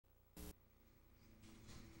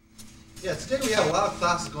Yeah, today we have a lot of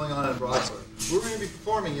classes going on in Broadsword. What we're going to be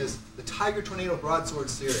performing is the Tiger Tornado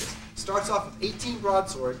Broadsword series. Starts off with 18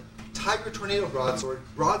 Broadsword, Tiger Tornado Broadsword,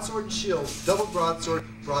 Broadsword and Shield, Double Broadsword,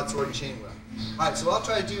 Broadsword and Chain Whip. Alright, so what I'll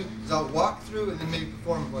try to do is I'll walk through and then maybe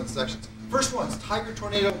perform one of the sections. First one is Tiger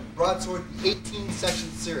Tornado Broadsword 18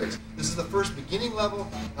 section series. This is the first beginning level,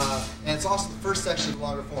 and it's also the first section of the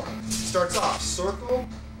longer form. Starts off circle,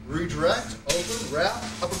 redirect, open, wrap,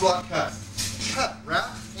 upper block, cut. Cut, wrap,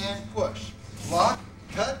 and push. Block,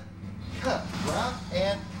 cut, cut, wrap,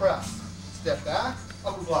 and press. Step back,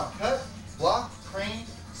 upper block, cut, block, crane,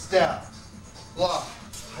 stab. Block,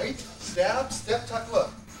 height, stab, step, tuck,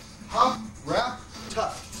 look. Hop, wrap,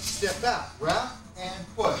 tuck. Step back, wrap,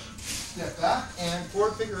 and push. Step back, and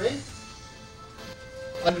forward figure eight.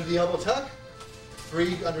 Under the elbow tuck.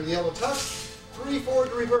 3 under the elbow tuck. 3 forward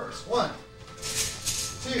to reverse. 1,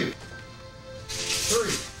 2,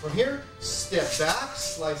 3. From here, step back,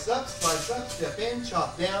 slice up, step in,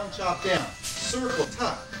 chop down, circle,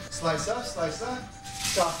 tuck, slice up,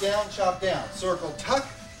 chop down, circle, tuck,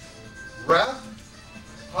 wrap,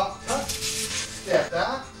 hop, tuck, step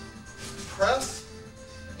back, press,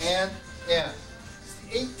 and end.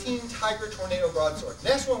 It's the 18 Tiger Tornado Broadsword.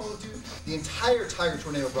 Next one we'll do the entire Tiger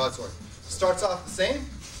Tornado Broadsword. Starts off the same,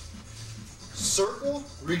 circle,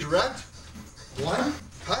 redirect, 1,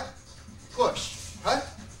 cut, push, cut,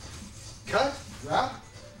 cut, wrap,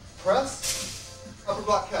 press, upper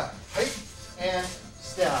block cut, height, and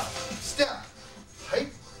stab. Step, height,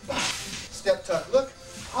 back, step, tuck, look,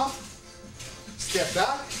 hop, step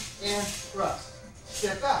back, and press.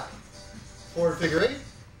 Step back, forward figure eight,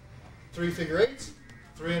 3 figure eights,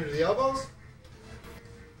 3 under the elbows,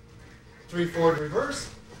 3 forward reverse,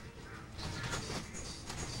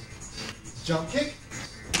 jump kick,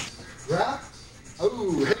 wrap,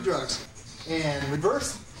 oh, heavy drugs, and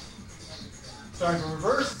reverse. Starting from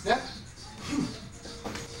reverse, step,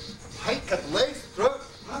 height, cut the legs, throat,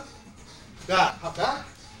 hop, back, hop back,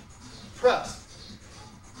 press,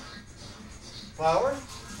 flower,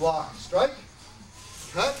 block, strike,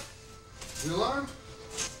 cut, wheel arm,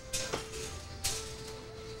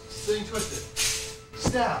 sitting twisted,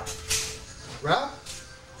 stab, wrap,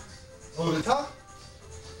 over the top,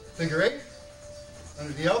 figure eight,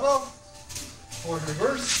 under the elbow, forward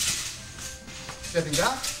reverse, stepping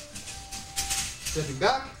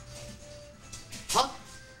back, hop,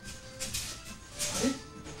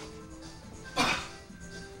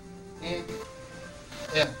 and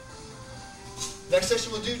end. Next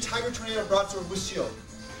section we'll do Tiger Tornado Broadsword with Shield.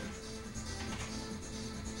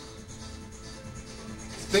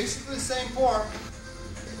 It's basically the same form.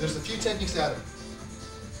 There's a few techniques added.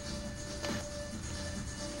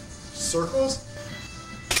 Circles,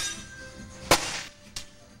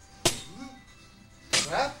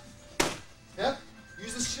 wrap, cut.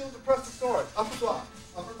 Use the shield to press the sword. Upper block,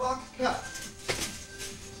 cut.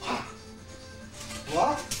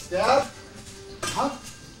 Block, stab, hop,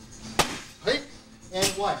 height, and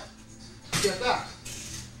white. Step back.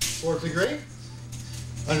 Forward figure eight,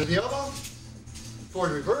 under the elbow,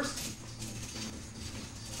 forward reverse,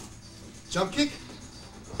 jump kick,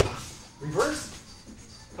 reverse,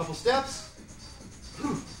 couple steps,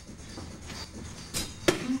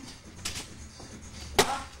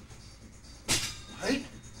 height,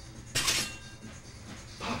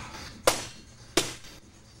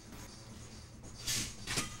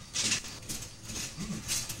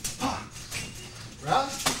 wrap,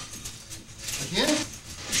 again,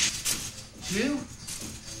 2,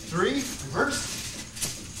 3, reverse,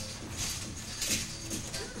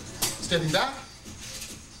 stepping back,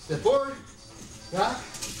 step forward, back,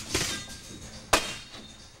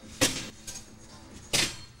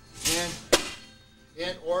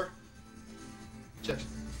 and or check.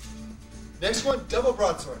 Next one, double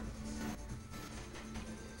broadsword.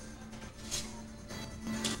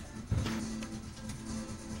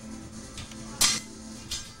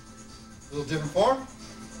 A little different form.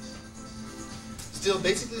 Still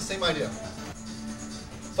basically the same idea.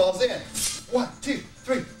 Falls in. 1, 2,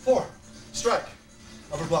 3, 4. Strike.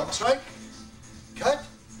 Upper block strike. Cut.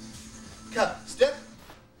 Cut. Step.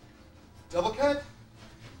 Double cut.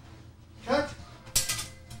 Cut.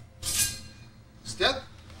 Step.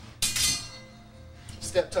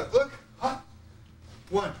 Step, tuck, look. Hop.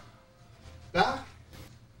 1. Back.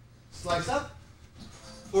 Slice up.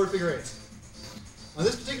 Forward figure eights. On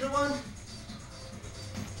this particular one,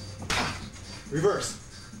 reverse.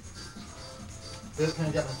 Just kind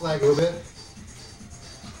of got my flag a little bit.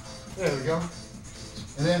 There we go.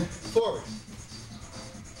 And then forward.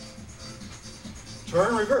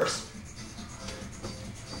 Turn, reverse.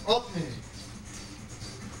 Alternating.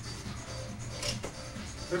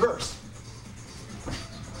 Reverse.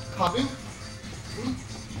 Popping.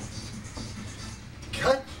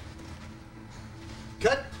 Cut.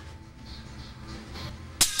 Cut.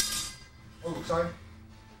 Oh, sorry.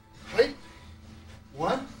 Height.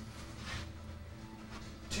 1,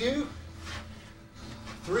 2,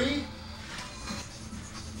 3,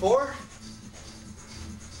 4.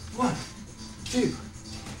 1, 2.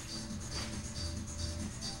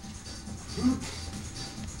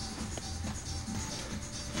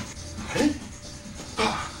 Height.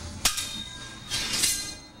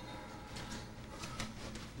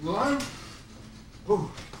 One.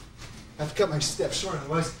 Ooh. I have to cut my steps short,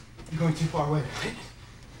 otherwise you're going too far away.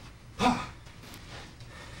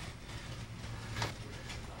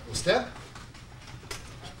 Step.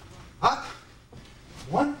 Up.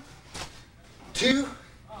 1, 2,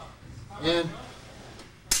 and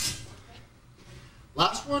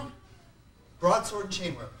last one, broadsword and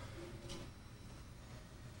chain whip.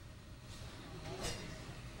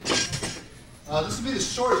 This would be the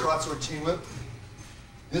shorter broadsword chain whip.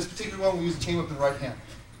 In this particular one, we use the chain whip in the right hand.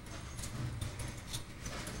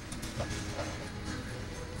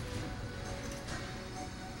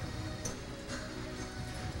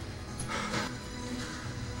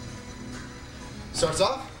 Starts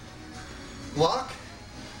off, block,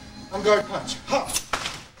 on guard punch. Hop.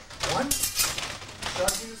 1,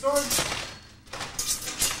 sharpening the sword.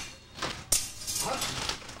 Hop.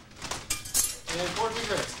 And forward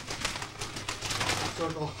reverse.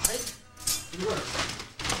 Circle height, reverse.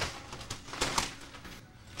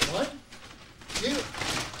 1, 2,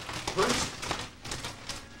 reverse.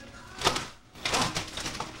 Hop.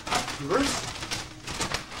 Reverse.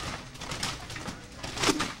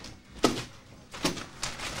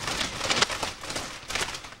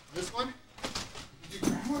 This one, you do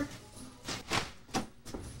groundwork.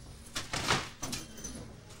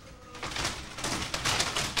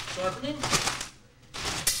 Sharpening.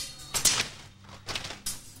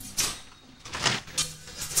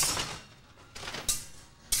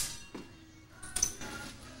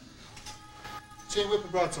 Chain whip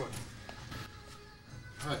and broadsword.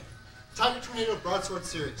 All right, Tiger Tornado Broadsword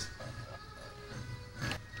Series.